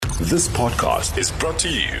This podcast is brought to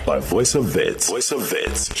you by Voice of Vets. Voice of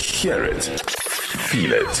Vets. Hear it.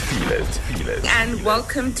 Feel it. Feel it. Feel it. And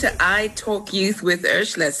welcome to I Talk Youth with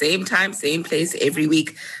Ursula. Same time, same place every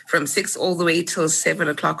week from 6 all the way till 7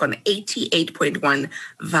 o'clock on 88.1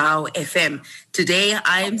 VOW FM. Today,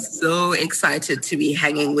 I am so excited to be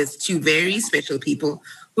hanging with two very special people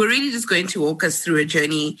who are really just going to walk us through a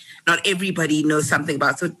journey not everybody knows something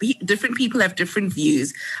about. So different people have different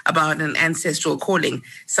views about an ancestral calling.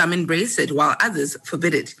 Some embrace it while others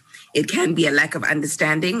forbid it. It can be a lack of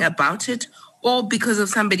understanding about it or because of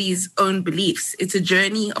somebody's own beliefs. It's a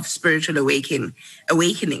journey of spiritual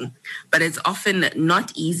awakening, but it's often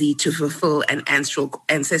not easy to fulfill an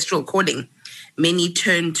ancestral calling. Many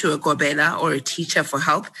turn to a Gobela or a teacher for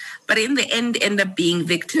help, but in the end up being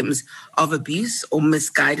victims of abuse or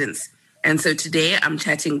misguidance. And so today I'm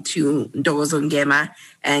chatting to Mandisa Komanisi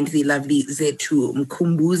and the lovely Zethu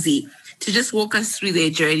Mkhumbuzi to just walk us through their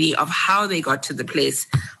journey of how they got to the place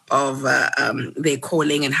of their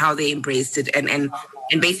calling and how they embraced it. And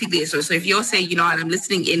basically, so if you're saying, you know what, I'm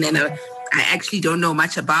listening in and I actually don't know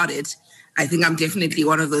much about it, I think I'm definitely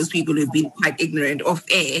one of those people who've been quite ignorant off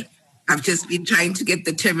air. I've just been trying to get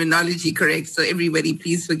the terminology correct. So everybody,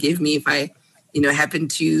 please forgive me if I, happen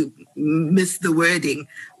to miss the wording.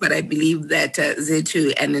 But I believe that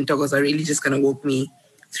Zethu and Ntogos are really just going to walk me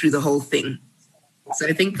through the whole thing. So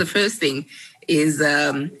I think the first thing is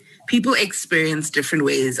people experience different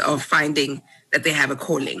ways of finding that they have a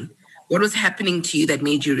calling. What was happening to you that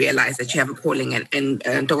made you realize that you have a calling? And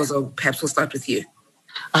Ntogos, perhaps we'll start with you.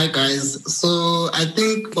 Hi, guys. So I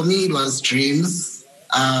think for me it was dreams.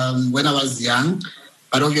 When I was young,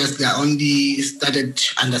 but obviously I only started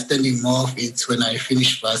understanding more of it when I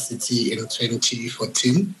finished varsity in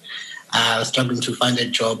 2014. I was struggling to find a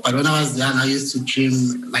job. But when I was young, I used to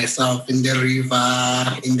dream myself in the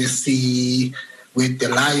river, in the sea, with the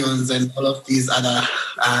lions and all of these other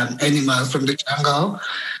animals from the jungle.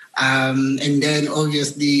 And then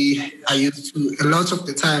obviously a lot of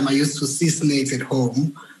the time I used to see snakes at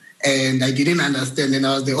home. And I didn't understand, and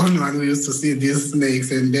I was the only one who used to see these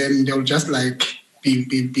snakes. And then they'll just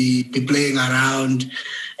be playing around.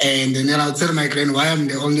 And then I'll tell my grand why I'm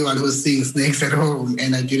the only one who's seeing snakes at home,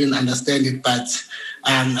 and I didn't understand it. But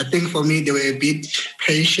I think for me, they were a bit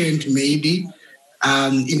patient, maybe,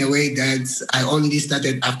 in a way that I only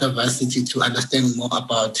started after varsity to understand more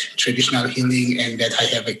about traditional healing and that I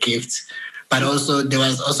have a gift. But also, there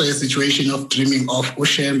was also a situation of dreaming of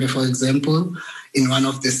Ushembe, for example, in one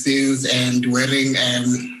of the scenes, and wearing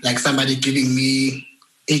like somebody giving me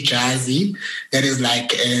a jazi that is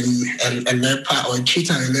like a leopard or a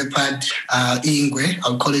cheetah, a leopard, ingwe.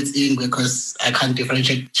 I'll call it ingwe because I can't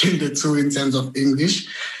differentiate between the two in terms of English.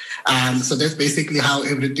 So that's basically how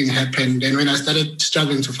everything happened. Then when I started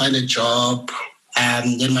struggling to find a job,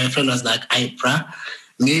 then my friend was like, Ipra,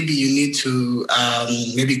 maybe you need to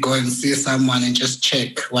maybe go and see someone and just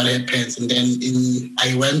check what happens. And then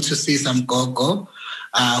I went to see some gogo,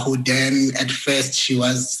 who then at first she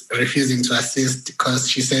was refusing to assist because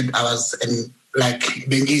she said I was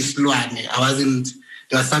bengi slwane.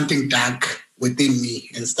 There was something dark within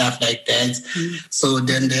me and stuff like that. So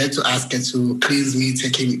then they had to ask her to cleanse me,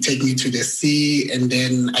 take me to the sea. And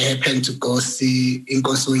then I happened to go see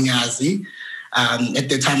Inkosi Unyazi. At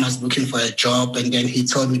the time I was looking for a job, and then he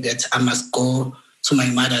told me that I must go to my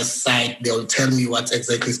mother's side. They'll tell me what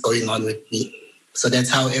exactly is going on with me. So that's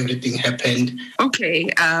how everything happened. Okay.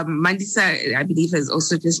 Mandisa, I believe, has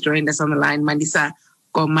also just joined us on the line. Mandisa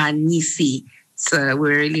Komanisi. So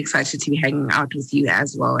we're really excited to be hanging out with you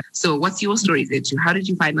as well. So what's your story, Zethu? How did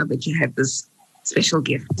you find out that you had this special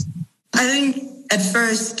gift? I think at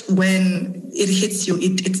first when it hits you,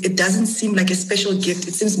 it doesn't seem like a special gift.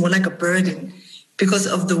 It seems more like a burden because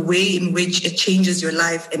of the way in which it changes your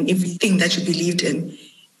life and everything that you believed in.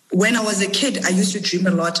 When I was a kid, I used to dream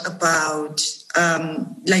a lot about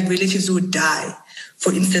like relatives who would die,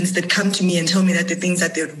 for instance, that come to me and tell me that the things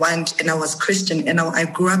that they would want. And I was Christian, and I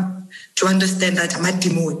grew up to understand that I'm a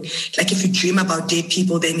demon. Like if you dream about dead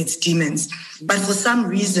people, then it's demons. But for some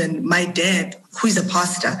reason, my dad, who is a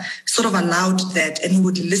pastor, sort of allowed that, and he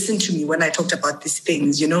would listen to me when I talked about these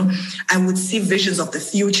things, I would see visions of the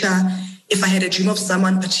future. If I had a dream of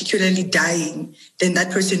someone particularly dying, then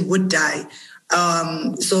that person would die.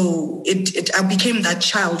 So I became that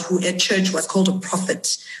child who at church was called a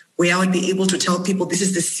prophet, where I would be able to tell people this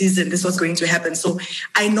is the season, this was going to happen. So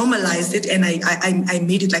I normalized it, and I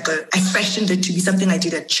made it I fashioned it to be something I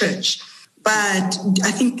did at church. But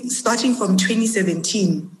I think starting from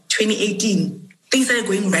 2017, 2018, things started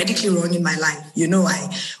going radically wrong in my life. You know, I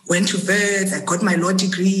went to Wits, I got my law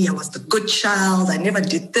degree, I was the good child, I never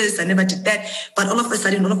did this, I never did that. But all of a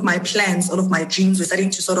sudden, all of my plans, all of my dreams were starting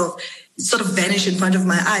to sort of vanish in front of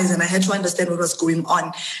my eyes, and I had to understand what was going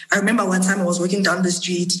on. I remember one time I was walking down the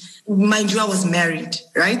street. Mind you, I was married,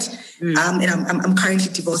 right? And I'm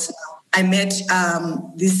currently divorced now. I met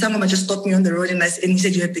this Sangoma just stopped me on the road, and he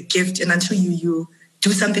said, "You have the gift, and until you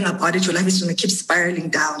do something about it, your life is going to keep spiraling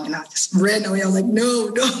down." And I just ran away. I was like,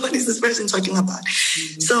 no, what is this person talking about?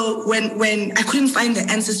 So when I couldn't find the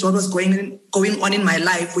answers to what was going on in my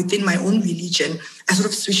life within my own religion, I sort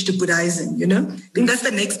of switched to Buddhism, you know? I think that's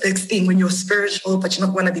the next best thing when you're spiritual, but you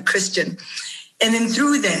don't want to be Christian. And then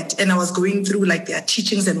through that, and I was going through like their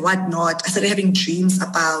teachings and whatnot, I started having dreams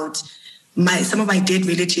about some of my dead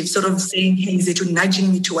relatives sort of saying, hey, Zetu,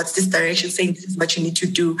 nudging me towards this direction, saying this is what you need to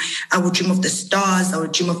do. I would dream of the stars, I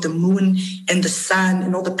would dream of the moon and the sun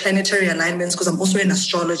and all the planetary alignments, because I'm also an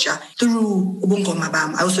astrologer. Through Ubungoma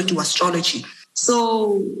Bam, I also do astrology.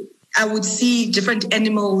 So I would see different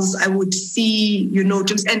animals. I would see,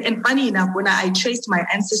 dreams. And funny enough, when I traced my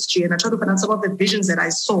ancestry and I tried to find out some of the visions that I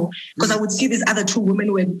saw, because I would see these other two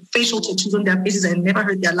women with facial tattoos on their faces. I never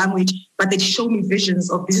heard their language, but they'd show me visions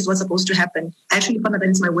of this is what's supposed to happen. I actually found out that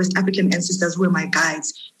it's my West African ancestors who were my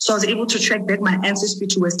guides. So I was able to track back my ancestry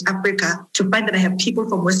to West Africa to find that I have people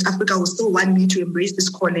from West Africa who still want me to embrace this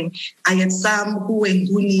calling. I had some who were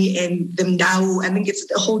Nguni and the Mdau. I think it's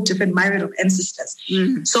a whole different myriad of ancestors.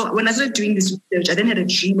 So when I started doing this research, I then had a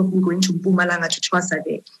dream of me going to Mpumalanga to Thwasa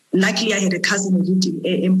there. Luckily, I had a cousin who lived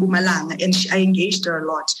in Mpumalanga, and I engaged her a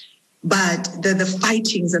lot. But the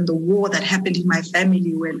fightings and the war that happened in my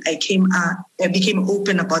family when I became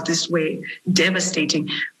open about this were devastating.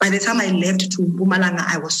 By the time I left to Mpumalanga,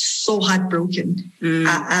 I was so heartbroken. For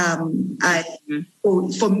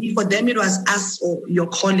them, it was us or your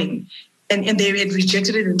calling. And they had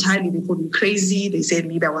rejected it entirely. They called me crazy. They said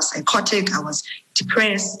maybe I was psychotic. I was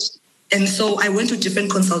depressed. And so I went to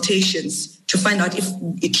different consultations to find out if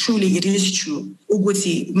it is true.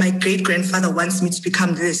 Uguti, my great-grandfather wants me to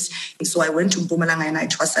become this. And so I went to Mpumalanga and I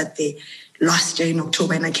Thwasa there last year in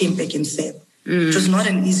October, and I came back in Feb. It was not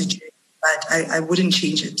an easy journey, but I wouldn't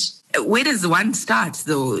change it. Where does one start,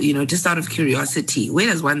 though, just out of curiosity? Where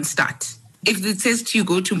does one start? If it says to you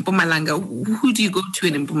go to Mpumalanga, who do you go to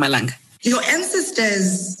in Mpumalanga? Your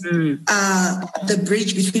ancestors are the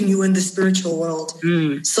bridge between you and the spiritual world.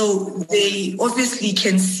 So they obviously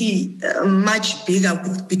can see much bigger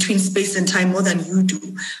between space and time more than you do.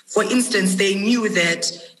 For instance, they knew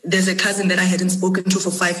that there's a cousin that I hadn't spoken to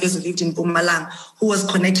for 5 years who lived in Mpumalanga who was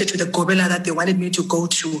connected to the Gobela that they wanted me to go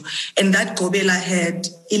to. And that Gobela had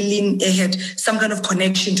some kind of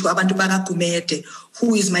connection to Abantu Baka Kumete,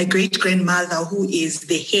 who is my great-grandmother, who is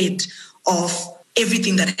the head of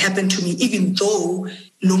everything that happened to me, even though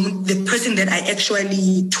the person that I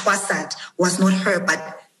actually twasad was not her,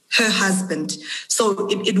 but her husband. So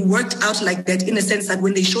it worked out like that in a sense that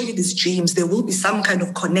when they show you these dreams, there will be some kind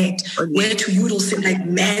of connect where to you it'll seem like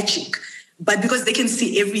magic. But because they can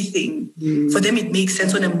see everything, for them it makes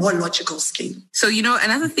sense on a more logical scale. So,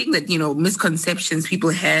 another thing that, misconceptions people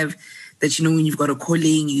have, that, when you've got a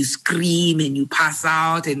calling, you scream and you pass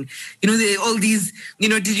out and, there are all these,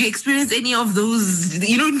 did you experience any of those, in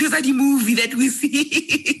the movie that we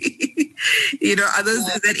see? Is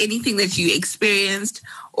that anything that you experienced,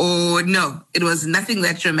 or no, it was nothing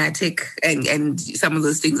that dramatic and some of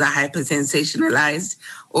those things are hyper-sensationalized?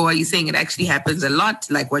 Or are you saying it actually happens a lot,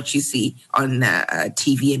 like what you see on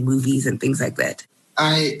TV and movies and things like that?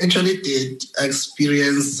 I actually did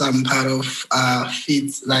experience some part of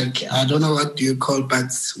fits, like, I don't know what you call,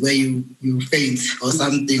 but where you faint or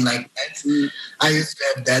something like that. I used to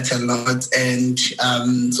have that a lot. And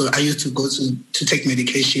so I used to go to take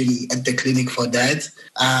medication at the clinic for that.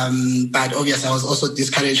 But obviously I was also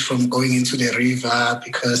discouraged from going into the river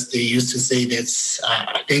because they used to say that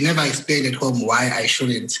they never explained at home why I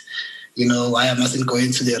shouldn't, why I mustn't go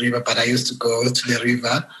into the river, but I used to go to the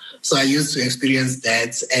river. So I used to experience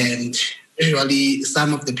that, and usually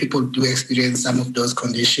some of the people do experience some of those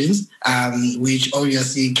conditions, which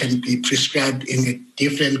obviously can be prescribed in a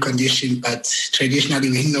different condition, but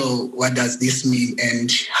traditionally we know what does this mean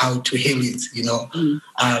and how to heal it,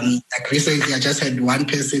 Like recently I just had one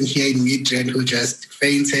person here in Midrand who just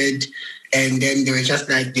fainted, and then they were just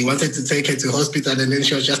like, they wanted to take her to hospital, and then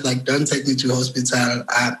she was just like, don't take me to hospital.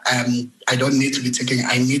 I don't need to be taken.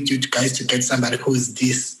 I need you guys to get somebody who is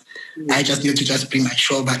this. I just needed to just bring my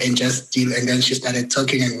shoba and just deal. And then she started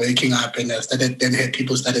talking and waking up, and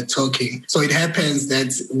people started talking. So it happens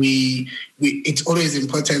that it's always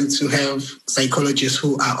important to have psychologists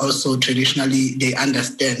who are also traditionally, they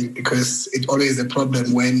understand, because it's always a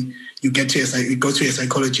problem when you go to a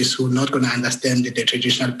psychologist who's not going to understand the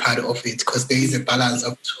traditional part of it, because there is a balance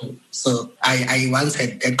of two. So I once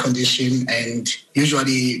had that condition, and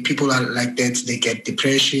usually people are like that. They get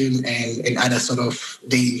depression and other sort of,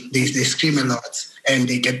 they scream a lot, and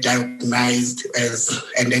they get diagnosed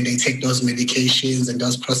and then they take those medications and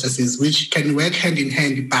those processes, which can work hand in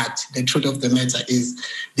hand. But the truth of the matter is,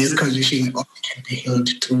 this condition only can be healed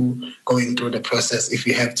through going through the process if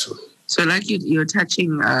you have to. So like you're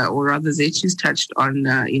touching, or rather Zetsu's touched on,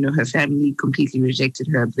 her family completely rejected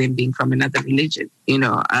her, them being from another religion.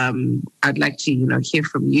 I'd like to, hear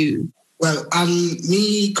from you. Well,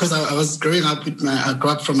 me, because I was growing up I grew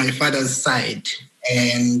up from my father's side.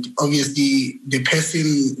 And obviously there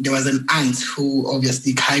was an aunt who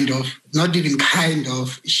obviously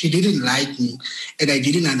she didn't like me. And I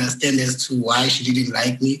didn't understand as to why she didn't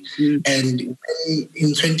like me. And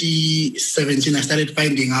in 2017, I started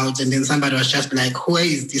finding out, and then somebody was just like, who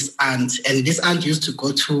is this aunt? And this aunt used to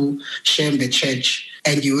go to shame the church.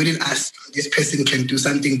 And you wouldn't ask, this person can do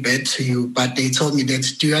something bad to you. But they told me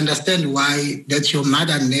that, do you understand why that your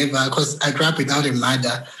mother never, because I grew up without a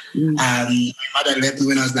mother. My mother left me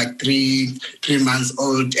when I was like three months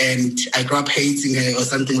old, and I grew up hating her or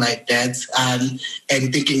something like that,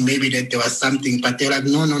 and thinking maybe that there was something. But they're like,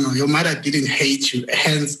 no, your mother didn't hate you.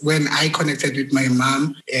 Hence, when I connected with my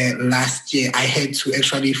mom last year, I had to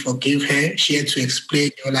actually forgive her. She had to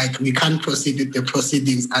explain, like, we can't proceed with the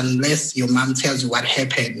proceedings unless your mom tells you what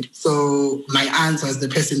happened. So my aunt was the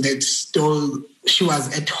person that she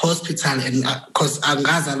was at hospital, and because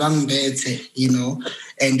Angaza Langbete,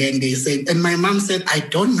 and then they said, and my mom said, I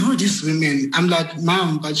don't know this woman. I'm like,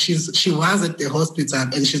 Mom, but she was at the hospital,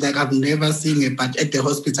 and she's like, I've never seen her, but at the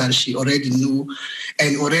hospital she already knew,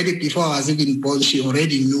 and already before I was even born, she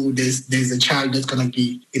already knew there's a child that's gonna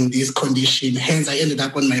be in this condition. Hence, I ended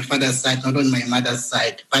up on my father's side, not on my mother's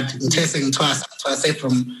side. But interesting to us, so I say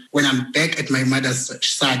from when I'm back at my mother's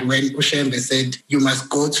side, when Ushembe said, you must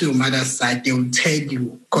go to your mother's side, they will tell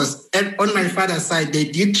you. Because on my father's side, they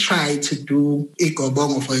did try to do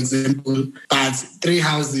Igobongo, for example, but 3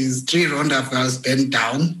 rondavels burned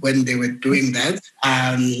down when they were doing that,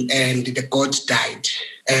 and the goat died.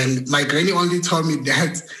 And my granny only told me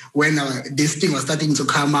that when this thing was starting to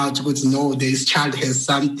come out, because no, this child has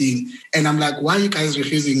something. And I'm like, why are you guys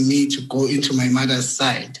refusing me to go into my mother's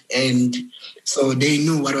side? And so they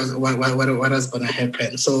knew what was going to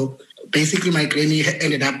happen. So basically, my granny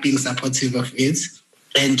ended up being supportive of it,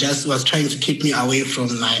 and just was trying to keep me away from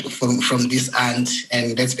this aunt,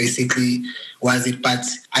 and that's basically was it. But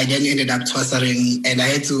I then ended up tossering, and I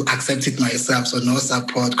had to accept it myself, so no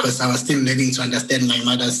support, because I was still learning to understand my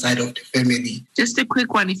mother's side of the family. Just a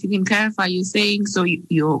quick one, if you can clarify, you're saying so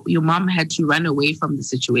your mom had to run away from the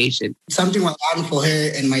situation. Something was done for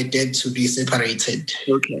her and my dad to be separated.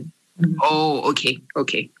 Okay. Oh, okay.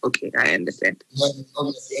 I understand. Then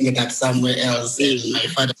obviously ended up somewhere else, and my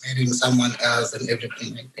father marrying someone else and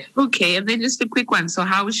everything like that. Okay, and then just a quick one. So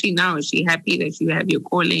how is she now? Is she happy that you have your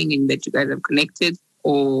calling and that you guys have connected?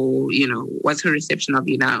 Or, what's her reception of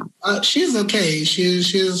you now? She's okay.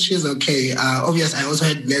 She's okay. Obviously, I also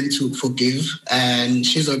had learned to forgive, and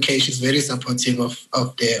she's okay. She's very supportive of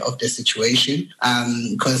the situation.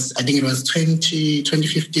 Because I think it was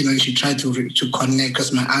 2015 when she tried to connect,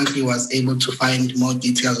 because my uncle was able to find more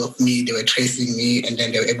details of me. They were tracing me, and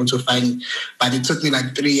then they were able to find. But it took me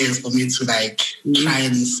like 3 years for me to try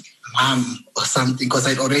and mom or something, because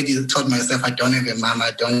I'd already told myself I don't have a mom,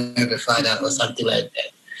 I don't have a father or something like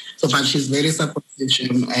that. So, but she's very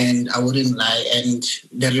supportive, and I wouldn't lie, and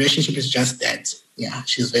the relationship is just that. Yeah,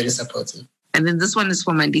 she's very supportive. And then this one is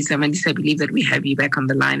for Mandisa. Mandisa, I believe that we have you back on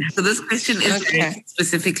the line. So this question is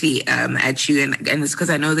specifically at you, and it's because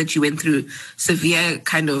I know that you went through severe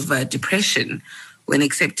kind of depression when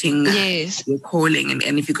accepting your calling,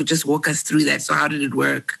 and if you could just walk us through that. So how did it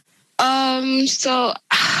work?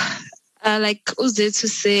 Like Uzetsu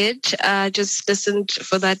said, just listened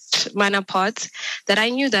for that minor part, that I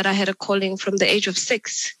knew that I had a calling from the age of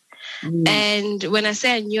 6. And when I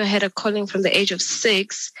say I knew I had a calling from the age of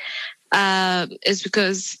 6, is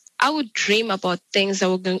because I would dream about things that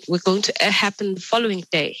were going to happen the following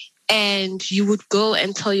day. And you would go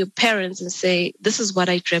and tell your parents and say, this is what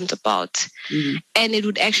I dreamt about. And it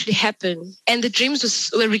would actually happen. And the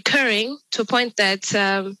dreams were recurring to a point that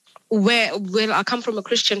I come from a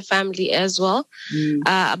Christian family as well.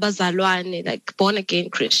 Abazalwane, like born again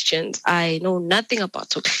Christians. I know nothing about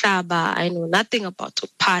ukuhlaba. I know nothing about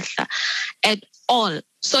ukuphahla at all.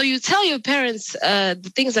 So you tell your parents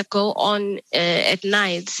the things that go on at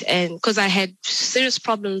night, and because I had serious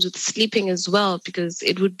problems with sleeping as well, because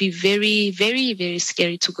it would be very, very, very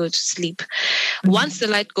scary to go to sleep. Once the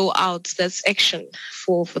light go out, that's action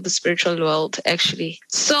for the spiritual world, actually.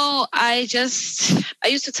 So I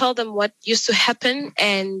used to tell them what used to happen,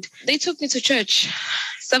 and they took me to church.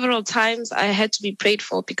 Several times I had to be prayed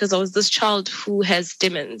for because I was this child who has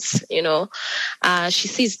demons, she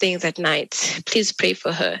sees things at night. Please pray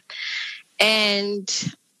for her.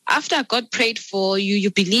 And after I got prayed for, you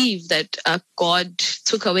believe that God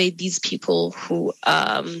took away these people who,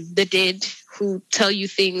 the dead, who tell you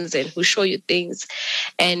things and who show you things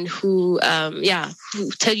and who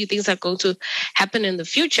tell you things that are going to happen in the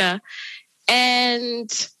future. And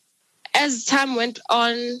as time went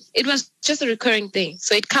on, it was just a recurring thing.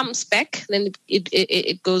 So it comes back, then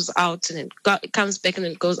it goes out, and it comes back and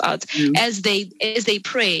then it goes out. As they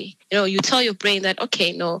pray, you tell your brain that,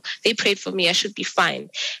 okay, no, they prayed for me, I should be fine.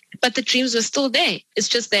 But the dreams were still there. It's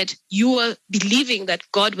just that you were believing that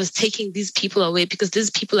God was taking these people away because these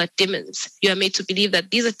people are demons. You are made to believe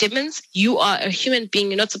that these are demons. You are a human being.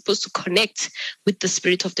 You're not supposed to connect with the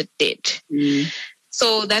spirit of the dead.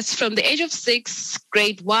 So that's from the age of 6,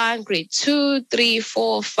 grade 1, grade 2, 3,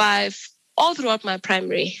 4, 5, all throughout my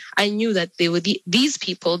primary. I knew that they were these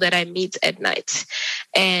people that I meet at night.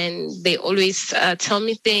 And they always tell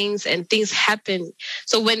me things, and things happen.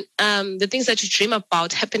 So when the things that you dream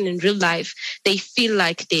about happen in real life, they feel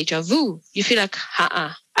like deja vu. You feel like,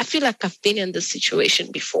 I feel like I've been in this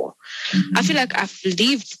situation before. I feel like I've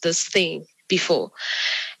lived this thing before.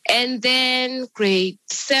 And then grade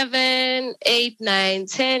 7, 8, 9,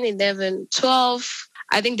 10, 11, 12,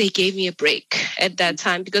 I think they gave me a break at that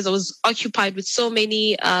time because I was occupied with so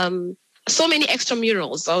many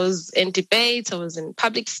extramurals. I was in debates, I was in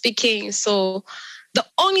public speaking. So the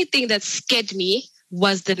only thing that scared me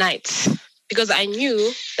was the night, because I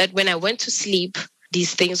knew that when I went to sleep,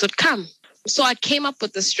 these things would come. So I came up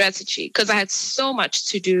with a strategy because I had so much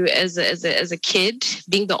to do as a kid,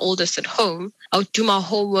 being the oldest at home. I would do my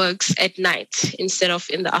homeworks at night instead of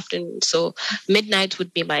in the afternoon. So midnight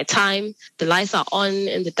would be my time. The lights are on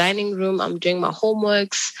in the dining room. I'm doing my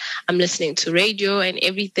homeworks. I'm listening to radio and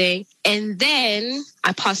everything. And then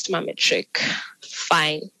I passed my matric.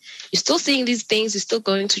 Fine. You're still seeing these things. You're still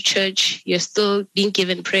going to church. You're still being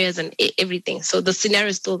given prayers and everything. So the scenario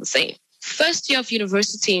is still the same. First year of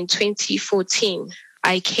university in 2014,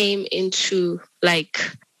 I came into like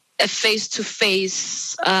a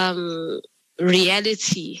face-to-face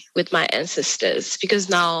reality with my ancestors, because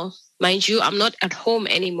now, mind you, I'm not at home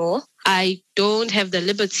anymore. I don't have the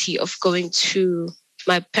liberty of going to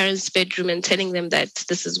my parents' bedroom and telling them that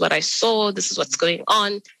this is what I saw, this is what's going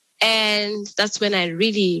on. And that's when I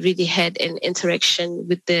really, really had an interaction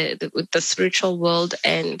with the spiritual world.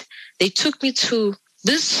 And they took me to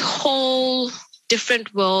this whole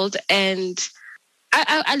different world, and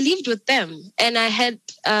I lived with them. And I had,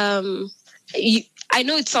 I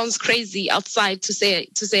know it sounds crazy outside to say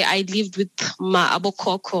I lived with my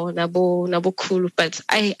abokoko, nabokulu, but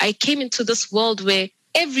I came into this world where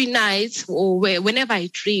every night, or whenever I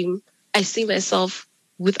dream, I see myself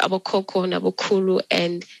with abokoko, nabokulu,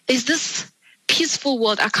 and there's this peaceful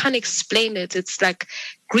world. I can't explain it. It's like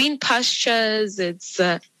green pastures, it's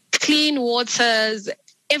clean waters,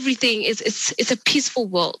 everything. It's a peaceful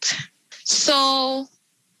world. So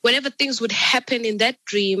whenever things would happen in that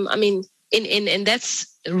dream, I mean, in that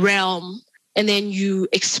realm, and then you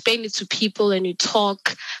explain it to people and you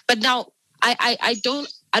talk. But now I don't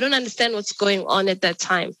understand what's going on at that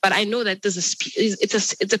time. But I know that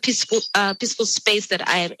it's a peaceful space that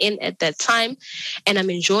I am in at that time, and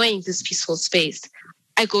I'm enjoying this peaceful space.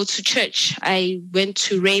 I go to church. I went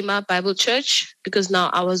to Rhema Bible Church because now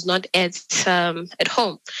I was not at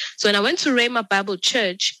home. So when I went to Rhema Bible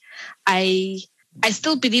Church, I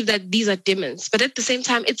still believe that these are demons, but at the same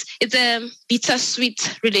time, it's a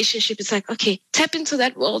bittersweet relationship. It's like, okay, tap into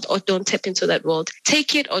that world or don't tap into that world.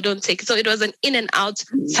 Take it or don't take it. So it was an in and out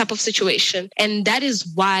type of situation. And that is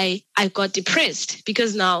why I got depressed,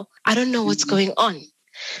 because now I don't know what's going on.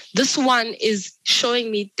 This one is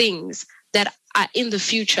showing me things that are in the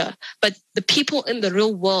future, but the people in the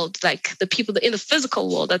real world, like the people in the physical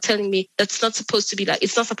world, are telling me that's not supposed to be like,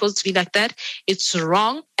 it's not supposed to be like that. It's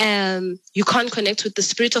wrong. You can't connect with the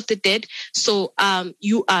spirit of the dead. So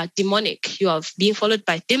you are demonic. You are being followed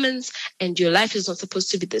by demons, and your life is not supposed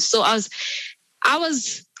to be this. So I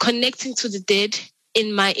was connecting to the dead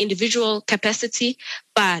in my individual capacity,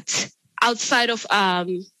 but outside of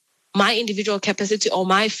my individual capacity or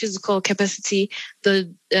my physical capacity, the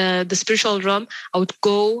spiritual realm, I would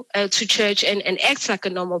go to church and act like a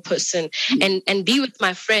normal person and be with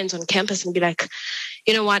my friends on campus and be like,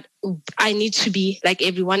 you know what, I need to be like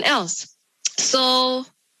everyone else. So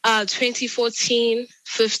 2014,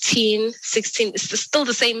 15, 16, it's still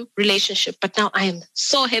the same relationship, but now I am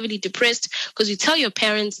so heavily depressed because you tell your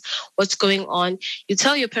parents what's going on. You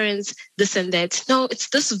tell your parents this and that. No, it's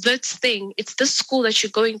this VITS thing. It's this school that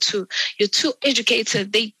you're going to. You're too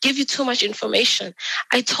educated. They give you too much information.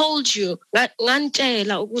 I told you,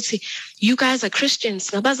 you guys are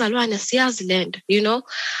Christians. You know?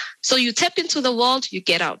 So you tap into the world, you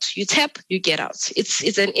get out. You tap, you get out.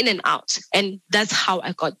 It's an in and out. And that's how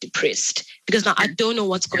I got depressed because now I don't know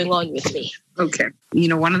what's going on with me. Okay. You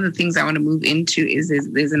know, one of the things I want to move into is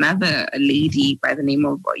there's another lady by the name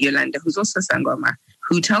of Yolanda, who's also Sangoma,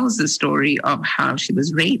 who tells the story of how she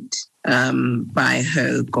was raped by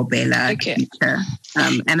her Gobela teacher.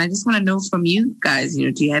 And I just want to know from you guys, you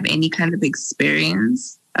know, do you have any kind of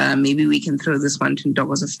experience? Maybe we can throw this one to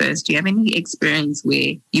Ntokozo first. Do you have any experience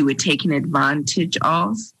where you were taken advantage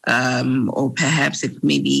of, or perhaps if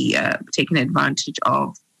maybe taken advantage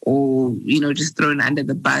of, or, you know, just thrown under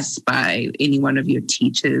the bus by any one of your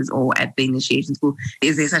teachers or at the initiation school?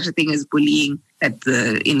 Is there such a thing as bullying at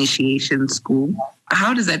the initiation school?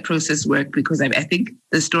 How does that process work? Because I think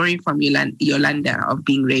the story from Yolanda of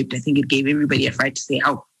being raped, I think it gave everybody a fight to say,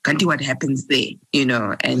 how can't do what happens there, you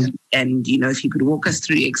know, and you know, if you could walk us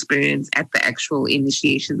through your experience at the actual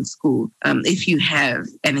initiation school, if you have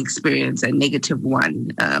an experience, a negative one,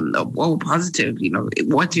 or positive, you know,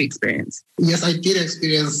 what's your experience? Yes, I did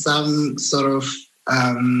experience some sort of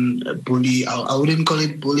bully. I wouldn't call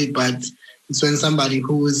it bully, but it's when somebody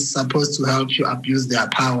who is supposed to help you abuse their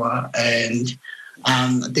power. And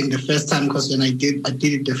I think the first time, because when I did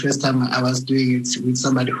it the first time, I was doing it with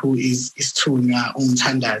somebody who is Tunya,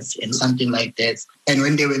 Umtandas, and something like that. And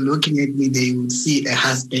when they were looking at me, they would see a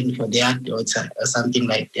husband for their daughter or something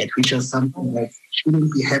like that, which was something that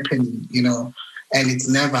shouldn't be happening, you know. And it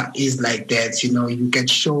never is like that, you know. You get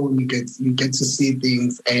shown, you get to see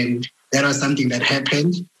things, and that was something that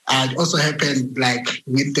happened. It also happened like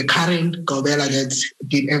with the current Gobela that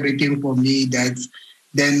did everything for me. That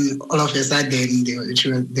then all of a sudden,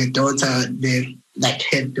 the daughter,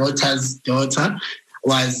 her daughter's daughter,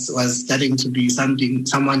 was starting to be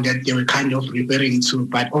someone that they were kind of referring to.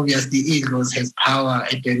 But obviously, egos has power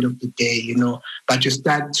at the end of the day, you know. But you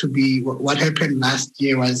start to be, what happened last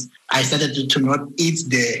year was I started to not eat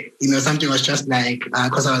there. You know, something was just like,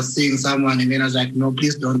 because I was seeing someone and then I was like, no,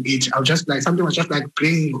 please don't eat. Something was just like,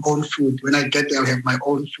 bring your own food. When I get there, I'll have my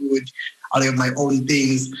own food. I'll have my own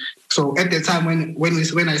things. So at the time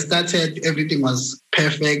when I started, everything was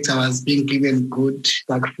perfect. I was being given good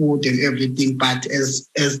like food and everything. But as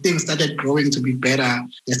things started growing to be better,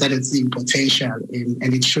 I started seeing potential,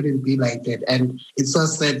 and it shouldn't be like that. And it's so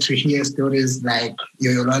sad to hear stories like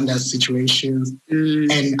Yolanda's situations.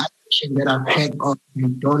 And a question that I've heard of you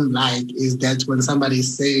don't like is that when somebody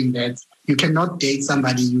is saying that you cannot date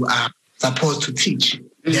somebody you are supposed to teach.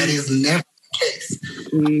 That is never the case.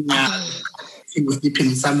 Sleeping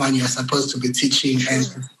with someone you're supposed to be teaching and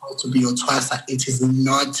supposed to be your ukuthwasa,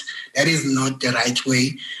 that is not the right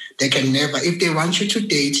way. They can never, if they want you to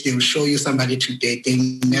date, they will show you somebody to date. They're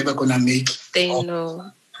never gonna make they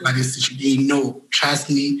know. They know, trust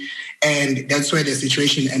me. And that's where the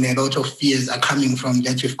situation and a lot of fears are coming from,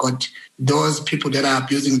 that you've got those people that are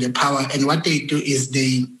abusing their power. And what they do is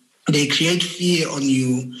they create fear on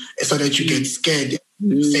you so that you get scared.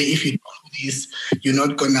 Say, if you don't do this,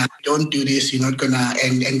 don't do this, you're not gonna,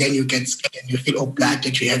 and then you get scared and you feel obliged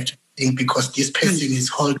that you have to think because this person is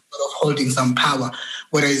holding some power.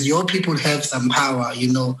 Whereas your people have some power,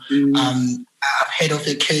 you know. I've heard of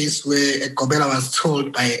a case where a Gobela was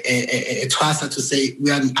told by a ukuthwasa to say,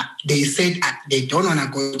 they said they don't want to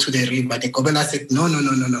go to the river. The Gobela said, no.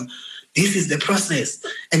 This is the process.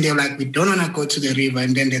 And they're like, we don't want to go to the river.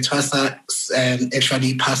 And then the ukuthwasa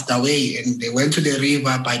actually passed away. And they went to the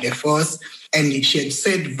river by the force. And she had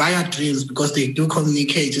said via dreams, because they do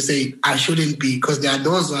communicate, to say, I shouldn't be, because there are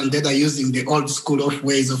those ones that are using the old school of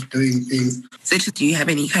ways of doing things. So do you have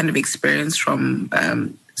any kind of experience from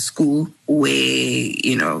school where,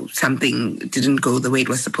 you know, something didn't go the way it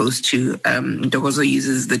was supposed to? Ntokozo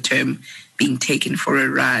uses the term being taken for a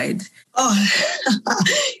ride. Oh,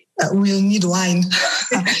 we'll need wine.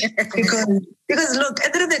 because look,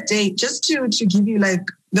 at the end of the day, just to give you like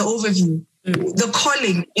the overview, the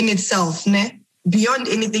calling in itself, beyond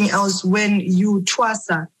anything else, when you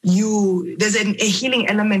twasa, there's a healing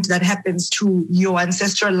element that happens to your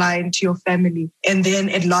ancestral line, to your family, and then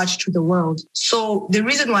at large to the world. So the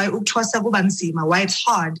reason why ukuthwasa kubanzima, why it's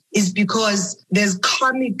hard, is because there's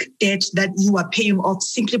karmic debt that you are paying off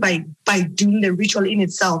simply by doing the ritual in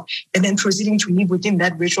itself and then proceeding to live within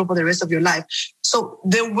that ritual for the rest of your life. So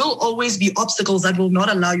there will always be obstacles that will not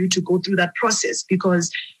allow you to go through that process,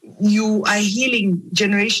 because you are healing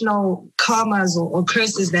generational karmas or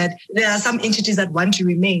curses that there are some entities that want to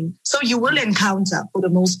remain. So you will encounter, for the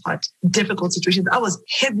most part, difficult situations. I was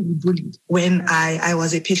heavily bullied when I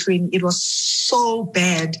was a Petrine. It was so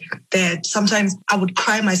bad that sometimes I would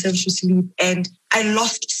cry myself to sleep, and I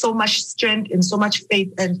lost so much strength and so much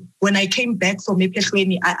faith. And when I came back from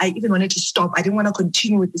Petrine, I even wanted to stop. I didn't want to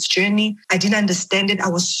continue with this journey. I didn't understand it. I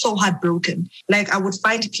was so heartbroken. Like, I would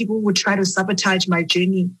find people who would try to sabotage my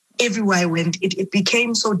journey everywhere I went. It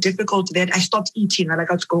became so difficult that I stopped eating.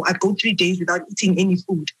 I'd go 3 days without eating any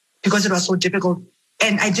food because it was so difficult.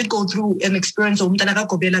 And I did go through an experience where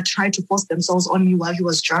Gobela tried to force themselves on me while he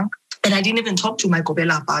was drunk. And I didn't even talk to my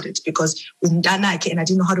Gobela about it because and I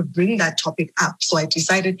didn't know how to bring that topic up. So I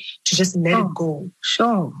decided to just let it go.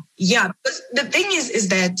 Sure. Yeah. Because the thing is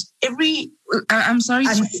that I'm sorry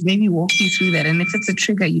to maybe walk you through that. And if it's a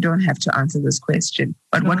trigger, you don't have to answer this question.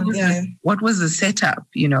 But what was the setup,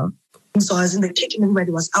 So I was in the kitchen, everybody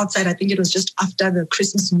was outside. I think it was just after the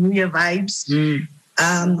Christmas, New Year vibes.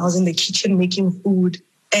 I was in the kitchen making food,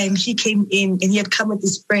 and he came in and he had come with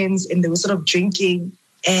his friends and they were sort of drinking.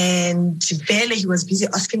 And barely he was busy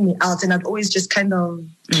asking me out, and I'd always just kind of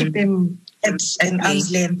keep him at an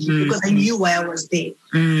arm's length because I knew why I was there.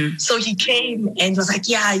 So he came and was like,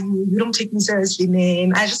 yeah, you don't take me seriously,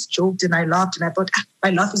 man. I just joked and I laughed, and I thought,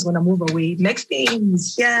 my laugh is going to move away. Next thing,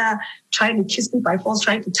 he's here trying to kiss me by force,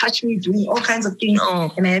 trying to touch me, doing all kinds of things.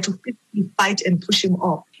 And I had to physically fight and push him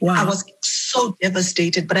off. Wow. I was so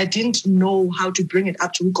devastated, but I didn't know how to bring it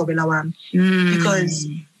up to Gobela because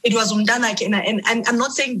it was umntanakhe, and I'm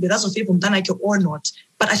not saying because of umntanakhe or not,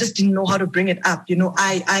 but I just didn't know how to bring it up.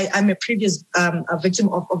 I'm a previous a victim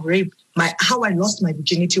of rape. How I lost my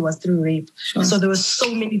virginity was through rape. Sure. So there were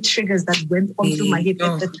so many triggers that went on through my head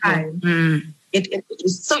at the time. To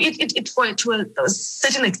a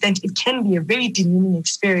certain extent, it can be a very demeaning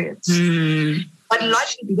experience. But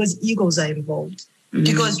largely because egos are involved.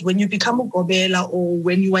 Because when you become a Gobela, or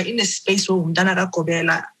when you are in a space where umntana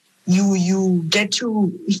Gobela, you get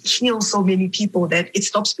to heal so many people that it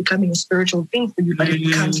stops becoming a spiritual thing for you, but it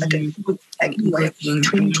becomes like twin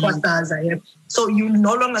twasas I have. So you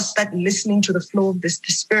no longer start listening to the flow of the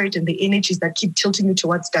spirit and the energies that keep tilting you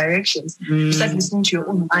towards directions. You start listening to your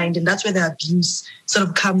own mind, and that's where the abuse sort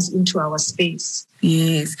of comes into our space.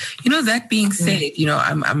 Yes. That being said,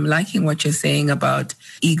 I'm liking what you're saying about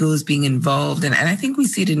egos being involved. And I think we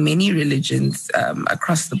see it in many religions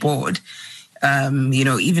across the board.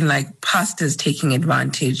 Even like pastors taking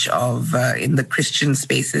advantage of in the Christian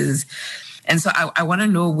spaces. And so I want to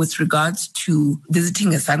know, with regards to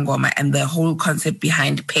visiting a Sangoma and the whole concept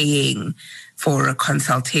behind paying for a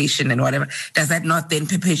consultation and whatever, does that not then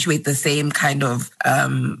perpetuate the same kind of,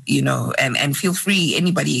 and feel free,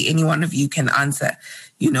 any one of you can answer,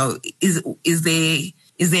 is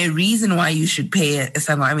there a reason why you should pay a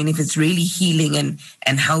Sangoma? I mean, if it's really healing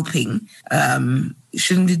and helping,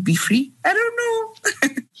 shouldn't it be free? I don't know.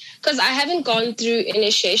 Because I haven't gone through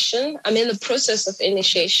initiation. I'm in the process of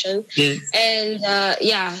initiation. Yes. And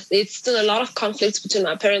it's still a lot of conflicts between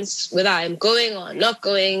my parents, whether I'm going or not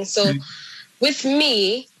going. So with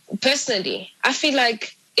me, personally, I feel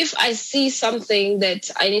like if I see something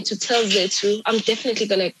that I need to tell Zetu, I'm definitely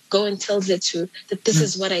going to go and tell Zetu that this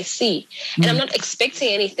is what I see. And I'm not expecting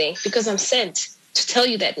anything because I'm sent to tell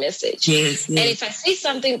you that message. Yes. And if I see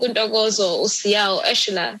something, Gundogos or Usia or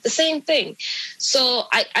Eshula, the same thing. So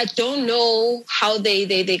I don't know how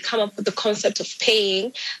they come up with the concept of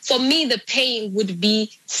paying. For me, the paying would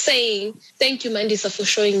be saying, thank you, Mandisa, for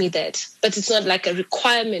showing me that. But it's not like a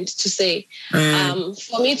requirement to say,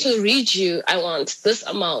 for me to read you, I want this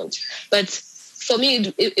amount. But for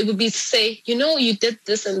me, it would be to say, you did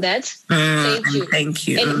this and that. Thank you. Thank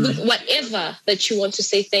you. And with whatever that you want to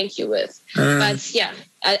say thank you with. But yeah,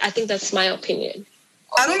 I think that's my opinion.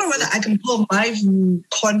 I don't know whether I can call my view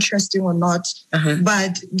contrasting or not,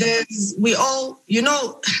 but we all, maybe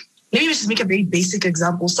we just make a very basic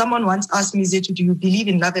example. Someone once asked me, Zetu, do you believe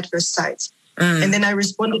in love at first sight? And then I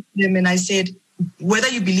responded to them and I said, whether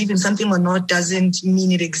you believe in something or not doesn't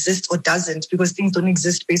mean it exists or doesn't, because things don't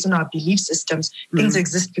exist based on our belief systems. Things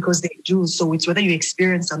exist because they do. So it's whether you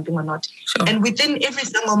experience something or not. Sure. And within every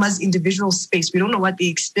Sangoma's individual space, we don't know what they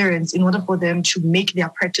experience in order for them to make their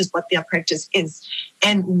practice what their practice is.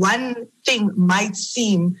 And one thing might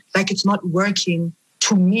seem like it's not working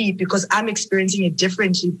to me because I'm experiencing it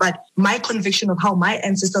differently, but my conviction of how my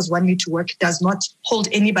ancestors want me to work does not hold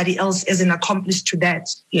anybody else as an accomplice to that.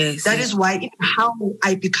 Yes. That is why even how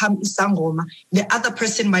I become Isangoma, the other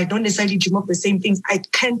person might not necessarily dream of the same things. I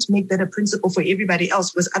can't make that a principle for everybody else,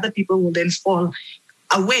 because other people will then fall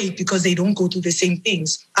away because they don't go through the same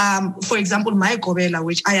things. For example, my Gobela,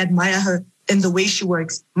 which I admire her and the way she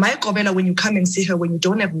works. My Gobela, when you come and see her, when you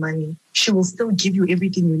don't have money, she will still give you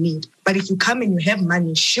everything you need. But if you come and you have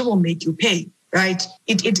money, she will make you pay, right?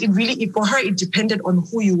 It really, for her, it depended on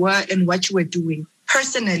who you were and what you were doing.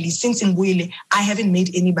 Personally, since in Wile, I haven't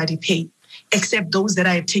made anybody pay, except those that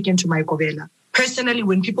I have taken to my Gobela. Personally,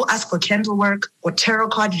 when people ask for candle work or tarot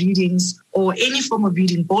card readings or any form of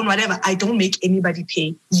reading, bone, whatever, I don't make anybody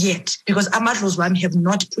pay yet, because Amadros one have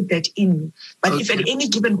not put that in me. But if at any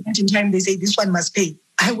given point in time they say this one must pay,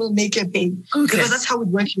 I will make her pay. Because that's how it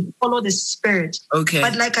works. You follow the spirit.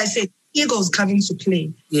 But like I said, egos come into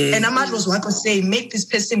play. Yes. And Amadros one could say, make this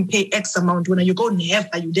person pay X amount. When you go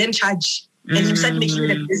never, you then charge. And you start making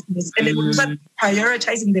it a business. And then when you start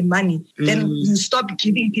prioritizing the money, then you stop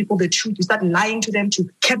giving people the truth. You start lying to them to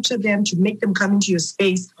capture them, to make them come into your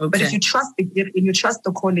space. But if you trust the gift and you trust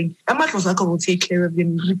the calling, Amadrozaka will take care of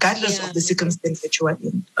them regardless of the circumstance that you are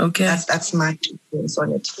in. That's my experience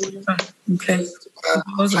on it.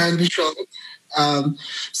 I'll be sure.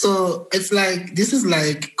 So it's like, this is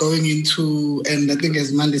like going into, and I think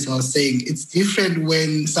as Mandisa was saying, it's different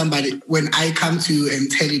when I come to you and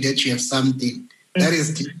tell you that you have something. That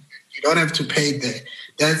is different. You don't have to pay there.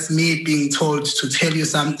 That's me being told to tell you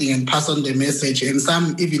something and pass on the message, and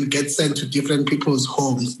some even get sent to different people's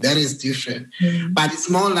homes. That is different. But it's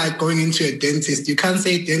more like going into a dentist. You can't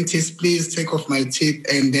say, dentist, please take off my teeth,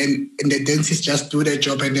 and the dentist just do their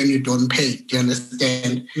job and then you don't pay. Do you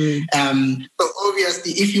understand? So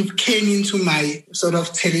obviously, if you came into my sort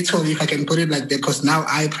of territory, if I can put it like that, because now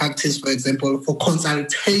I practice, for example, for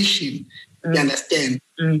consultation, you understand?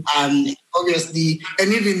 Obviously,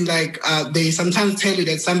 and even like they sometimes tell you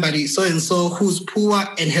that somebody so-and-so who's poor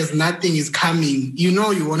and has nothing is coming. You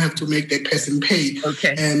know you won't have to make that person pay.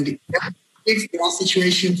 And fix their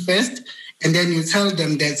situation first, and then you tell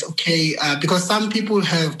them that's okay. Because some people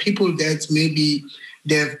have people that maybe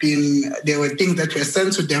there were things that were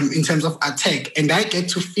sent to them in terms of attack, and I get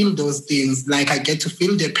to feel those things. Like I get to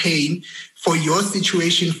feel the pain for your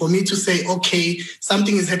situation, for me to say, okay,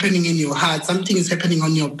 something is happening in your heart, something is happening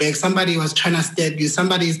on your back, somebody was trying to stab you,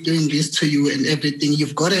 somebody is doing this to you and everything,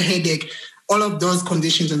 you've got a headache. All of those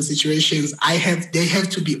conditions and situations, they have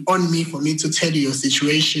to be on me for me to tell you your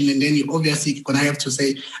situation, and then you obviously gonna have to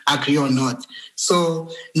say agree or not. So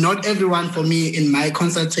not everyone for me in my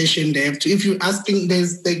consultation, they have to, if you're asking,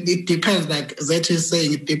 it depends, like Zet is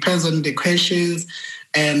saying, it depends on the questions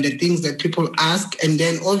and the things that people ask. And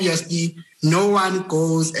then obviously no one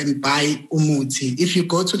goes and buy umuti. If you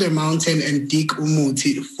go to the mountain and dig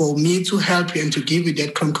umuti, for me to help you and to give you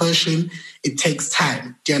that concussion, it takes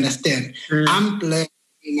time. Do you understand? I'm blessed,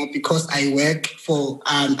 because I work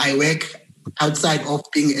outside of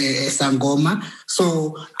being a Sangoma.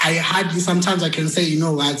 So sometimes I can say, you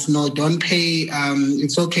know what, no, don't pay,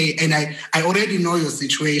 it's okay. And I already know your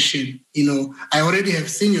situation, I already have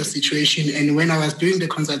seen your situation. And when I was doing the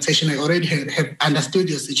consultation, I already have understood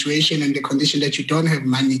your situation and the condition that you don't have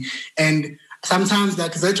money. And sometimes,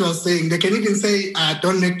 like Zet was saying, they can even say,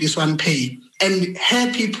 don't make this one pay. And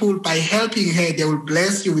help people, by helping her, they will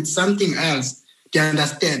bless you with something else. Do you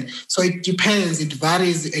understand? So it depends. It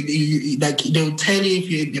varies. Like they'll tell you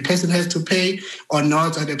if the person has to pay or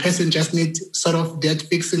not, or the person just needs sort of debt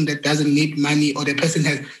fixing that doesn't need money, or the person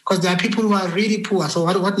has, because there are people who are really poor. So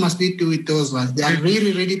what must we do with those ones? They are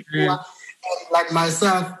really, really poor. And like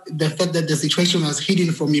myself, the fact that the situation was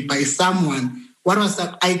hidden from me by someone. What was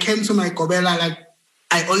that? I came to my Gobela, like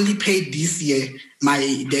I only paid this year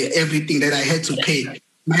everything that I had to pay.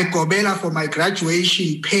 My Gobela for my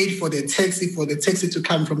graduation paid for the taxi to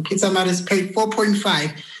come from Pietermaritzburg, paid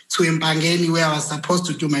 4.5 to Mpangeni, where I was supposed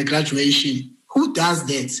to do my graduation. Who does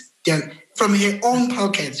that? From her own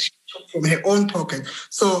pocket.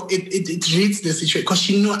 So it reads the situation, because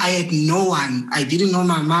she knew I had no one. I didn't know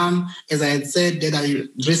my mom. As I had said, that I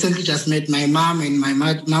recently just met my mom and my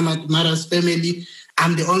mother's family.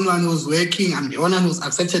 I'm the only one who's working. I'm the only one who's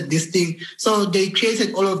accepted this thing. So they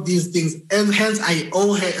created all of these things. And hence I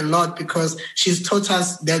owe her a lot because she's taught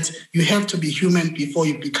us that you have to be human before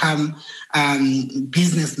you become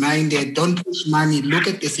business-minded. Don't push money. Look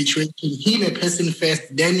at the situation. Heal a person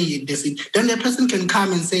first. Then the person can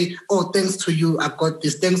come and say, oh, thanks to you, I got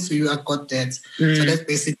this. Thanks to you, I got that. So that's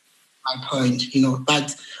basically my point,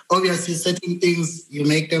 But obviously, certain things you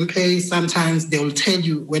make them pay. Sometimes they will tell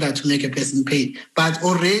you whether to make a person pay. But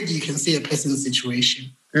already you can see a person's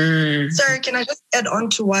situation. Sir, can I just add on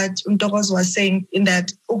to what Ntogos was saying in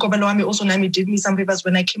that Gobela also Nami did me some papers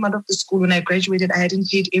when I came out of the school, when I graduated, I hadn't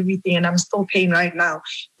paid everything and I'm still paying right now.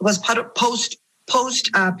 It was part of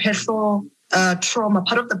post-petrol trauma,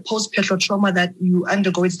 part of the post-petrol trauma that you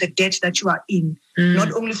undergo. It's the debt that you are in,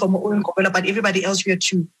 not only for Gobela, but everybody else here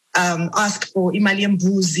too. Ask for imali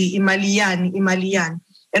mbuzi, imaliyan.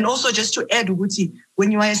 And also just to add, Uguti,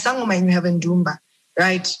 when you are a Sangoma and you have Ndumba,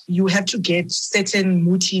 right, you have to get certain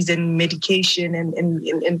mutis and medication and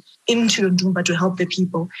into your Ndumba to help the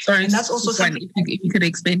people. Sorry, and that's also something. If you could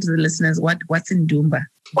explain to the listeners what's Ndumba.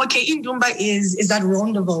 Okay, Ndumba is that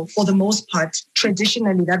rondeval for the most part.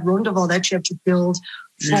 Traditionally, that rondeval that you have to build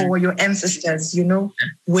for your ancestors,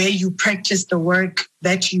 where you practice the work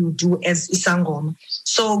that you do as Isangoma.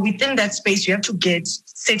 So within that space, you have to get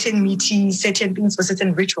certain meetings, certain things for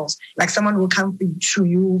certain rituals. Like someone will come to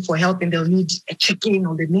you for help and they'll need a check-in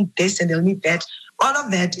or they need this and they'll need that. All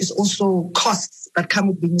of that is also costs that come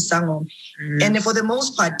with being Sangoma. And for the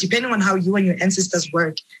most part, depending on how you and your ancestors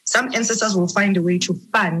work, some ancestors will find a way to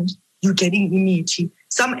fund you getting immunity.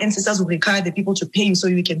 Some ancestors will require the people to pay you so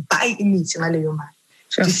you can buy immunity.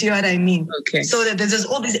 Sure. Do you see what I mean? Okay. So that there's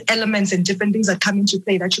all these elements and different things that come into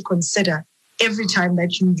play that you consider every time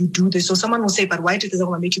that you do this. So someone will say, but why did this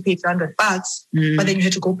want to make you pay $300? But then you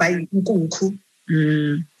had to go buy ukuku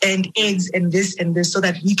and eggs and this so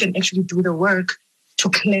that we can actually do the work to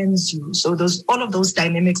cleanse you. So all of those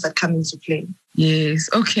dynamics that come into play. Yes.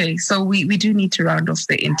 Okay. So we do need to round off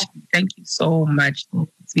the interview. Thank you so much.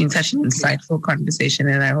 It's been such an insightful conversation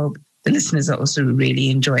and I hope the listeners are also really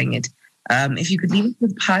enjoying it. If you could leave us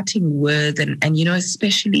with parting words and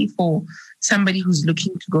especially for somebody who's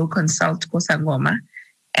looking to go consult Sangoma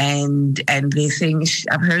and they're saying,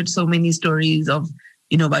 I've heard so many stories of,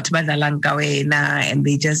 and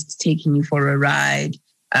they're just taking you for a ride.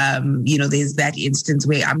 There's that instance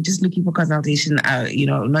where I'm just looking for consultation,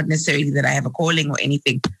 not necessarily that I have a calling or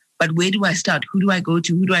anything, but where do I start? Who do I go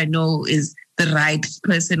to? Who do I know is the right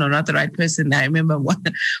person or not the right person? I remember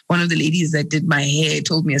one of the ladies that did my hair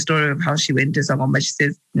told me a story of how she went to someone, but she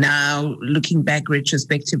says now looking back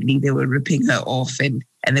retrospectively, they were ripping her off and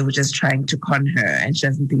they were just trying to con her. And she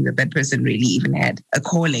doesn't think that person really even had a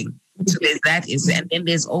calling. So there's that. And then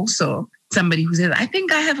there's also somebody who says, I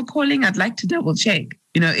think I have a calling. I'd like to double check.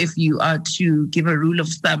 If you are to give a rule of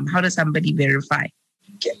thumb, how does somebody verify?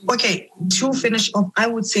 Okay, to finish off, I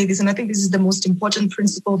would say this, and I think this is the most important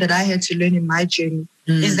principle that I had to learn in my journey,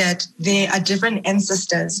 is that there are different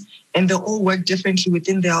ancestors and they all work differently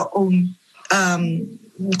within their own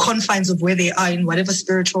confines of where they are in whatever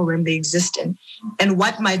spiritual realm they exist in. And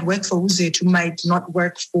what might work for Uzetu might not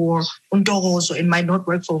work for Ntogos, or it might not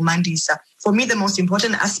work for Mandisa. For me, the most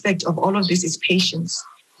important aspect of all of this is patience.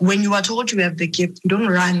 When you are told you have the gift, you don't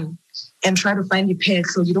run and try to find the path.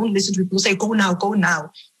 So you don't listen to people say, go now, go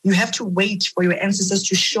now. You have to wait for your ancestors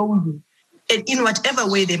to show you. And in whatever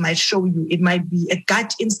way they might show you, it might be a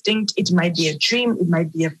gut instinct, it might be a dream, it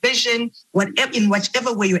might be a vision, in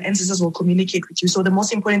whichever way your ancestors will communicate with you. So the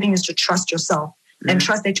most important thing is to trust yourself and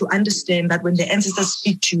trust that you understand that when the ancestors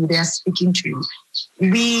speak to you, they are speaking to you.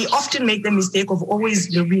 We often make the mistake of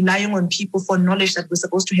always relying on people for knowledge that we're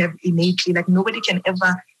supposed to have innately. Like nobody can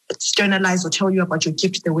ever externalize or tell you about your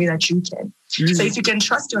gift the way that you can. So if you can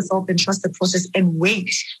trust yourself and trust the process and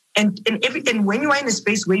wait, and when you are in a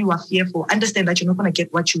space where you are fearful, understand that you're not going to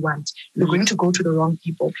get what you want. You're going to go to the wrong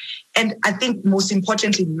people. And I think most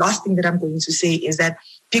importantly, last thing that I'm going to say is that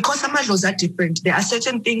because some laws are different, there are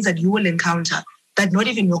certain things that you will encounter that not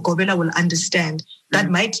even your Gobela will understand, that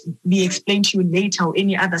might be explained to you later or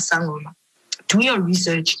any other Sangoma. Do your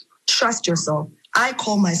research, trust yourself. I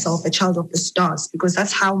call myself a child of the stars because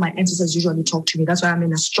that's how my ancestors usually talk to me. That's why I'm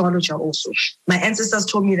an astrologer also. My ancestors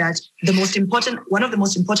told me that one of the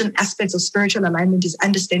most important aspects of spiritual alignment is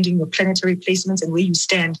understanding your planetary placements and where you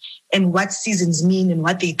stand and what seasons mean and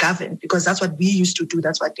what they govern, because that's what we used to do.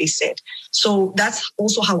 That's what they said. So that's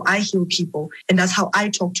also how I heal people and that's how I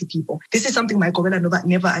talk to people. This is something my Gobela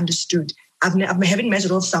never understood. I haven't met a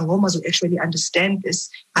lot of Sangomas who actually understand this.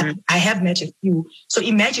 I have met a few. So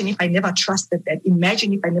imagine if I never trusted that.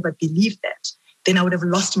 Imagine if I never believed that. then I would have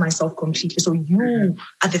lost myself completely. So you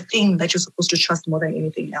are the thing that you're supposed to trust more than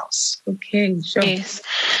anything else. Okay, sure. Yes.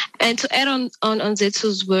 And to add on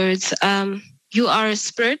Zetsu's words, you are a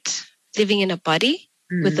spirit living in a body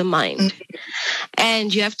with a mind.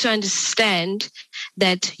 And you have to understand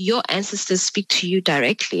that your ancestors speak to you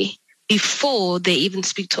directly before they even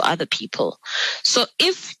speak to other people. So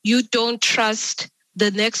if you don't trust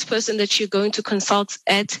the next person that you're going to consult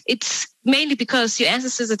at, it's mainly because your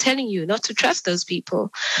ancestors are telling you not to trust those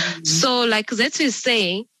people. So like Zetsu is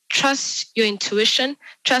saying, trust your intuition,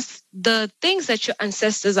 trust the things that your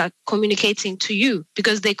ancestors are communicating to you,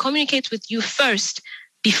 because they communicate with you first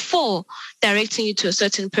before directing you to a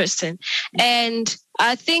certain person. And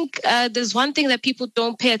I think there's one thing that people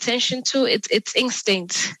don't pay attention to. It's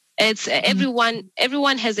instinct. It's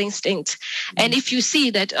everyone has instinct. And if you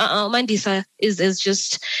see that Mandisa is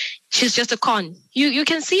she's just a con, you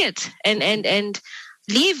can see it and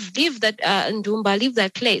leave that Ndumba, leave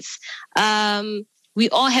that place. We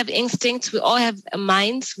all have instincts. We all have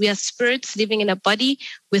minds. We are spirits living in a body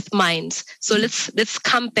with minds. So let's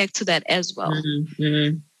come back to that as well.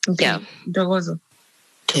 Okay. Yeah.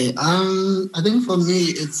 Okay. I think for me,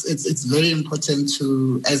 it's very important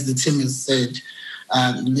to, as the team has said,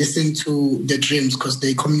 listen to the dreams, because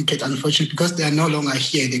they communicate, unfortunately, because they are no longer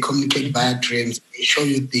here, they communicate via dreams. They show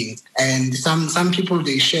you things. And some people,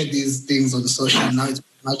 they share these things on social. Now it's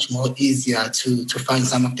much more easier to find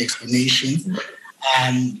some of the explanations.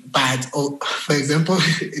 But for example,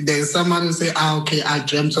 there's someone who say, okay, I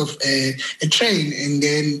dreamt of a train, and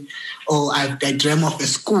then, I dream of a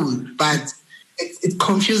school. But it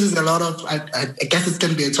confuses a lot of, I guess it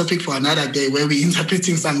can be a topic for another day, where we're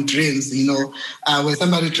interpreting some dreams, where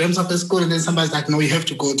somebody dreams of a school and then somebody's like, no, you have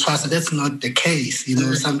to go twice. So that's not the case.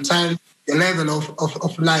 Sometimes the level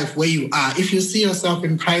of life where you are, if you see yourself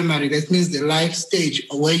in primary, that means the life stage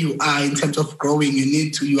where you are in terms of growing,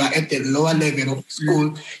 you are at the lower level of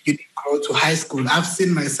school, you go to high school. I've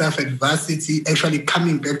seen myself at varsity actually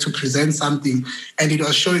coming back to present something, and it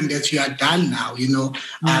was showing that you are done now,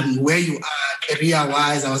 where you are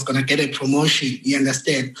career-wise, I was going to get a promotion, you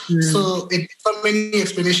understand? So it's so many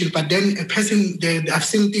explanations, but then a person, I've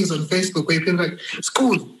seen things on Facebook where people are like,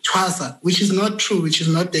 school, ukuthwasa, which is not true, which is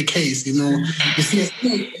not the case, You see,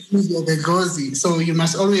 it means you're the gozi. So you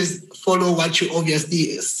must always follow what you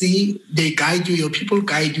obviously see. They guide you, your people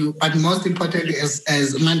guide you, but most importantly, as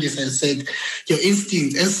Mandisa has said, your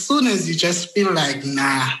instinct. As soon as you just feel like,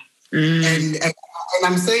 nah, and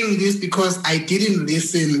I'm saying this because I didn't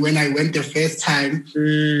listen when I went the first time,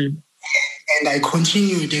 and I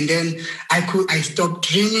continued, and then I stopped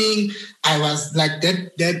dreaming. I was like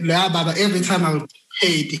that Baba. Every time I would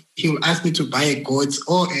paid, he will ask me to buy a goat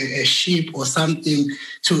or a sheep or something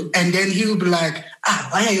and then he will be like,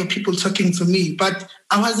 why are your people talking to me? But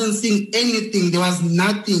I wasn't seeing anything. There was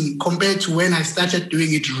nothing compared to when I started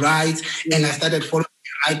doing it right and I started following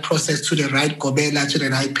the right process to the right Gobela, to the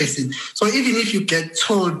right person. So even if you get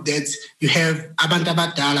told that you have abantu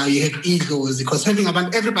abadala, you have egos, because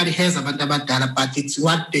everybody has abantu abadala, but it's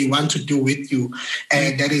what they want to do with you.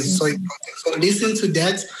 That is so important. So listen to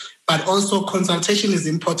that. But also consultation is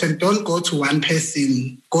important. Don't go to one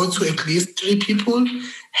person. Go to at least 3 people.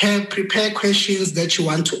 Prepare questions that you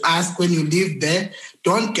want to ask when you live there.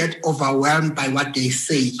 Don't get overwhelmed by what they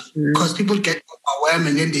say. Because people get overwhelmed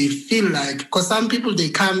and then they feel like, because some people, they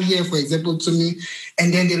come here, for example, to me,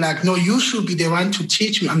 and then they're like, no, you should be the one to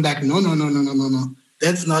teach me. I'm like, no.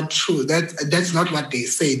 That's not true. That's not what they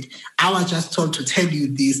said. I was just told to tell you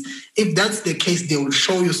this. If that's the case, they will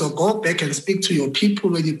show you. So go back and speak to your people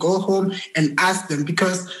when you go home and ask them,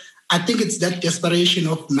 because I think it's that desperation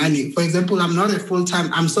of money. For example, I'm not a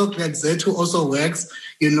full-time. I'm so glad Zetsu also works.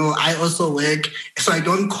 I also work. So I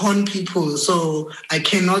don't con people. So I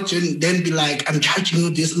cannot then be like, I'm charging you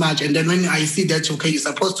this much. And then when I see that, okay, you're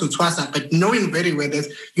supposed to ukuthwasa, but knowing very well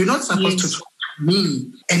that you're not supposed to ukuthwasa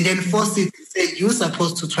me, and then force it to say you're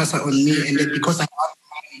supposed to ukuthwasa on me, and then because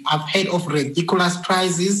I've heard of ridiculous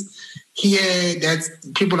prices here that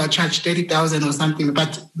people are charged 30,000 or something.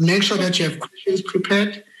 But make sure that you have questions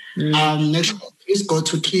prepared. Make sure please go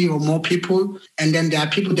to 3 or more people, and then there are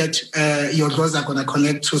people that your girls are going to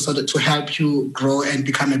connect to, so that to help you grow and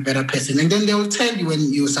become a better person. And then they will tell you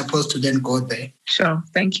when you're supposed to then go there. Sure.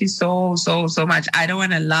 Thank you so much. I don't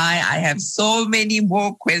want to lie. I have so many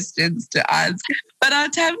more questions to ask, but our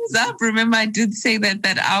time is up. Remember, I did say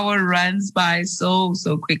that hour runs by so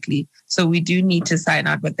quickly. So we do need to sign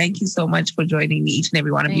out. But thank you so much for joining me, each and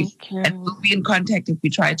every one of you. And we'll be in contact if we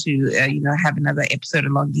try to, have another episode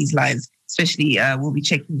along these lines. Especially, we'll be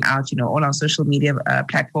checking out, all our social media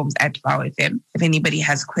platforms at VOW FM. If anybody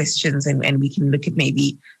has questions and we can look at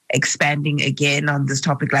maybe expanding again on this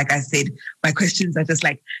topic. Like I said, my questions are just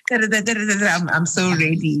like, I'm so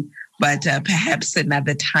ready. But perhaps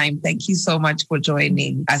another time. Thank you so much for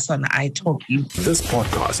joining us on I Talk Youth. This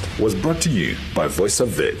podcast was brought to you by Voice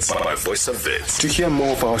of Wits. To hear more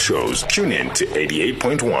of our shows, tune in to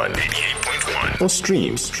 88.1 or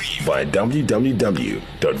stream via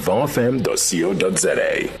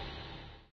www.vowfm.co.za.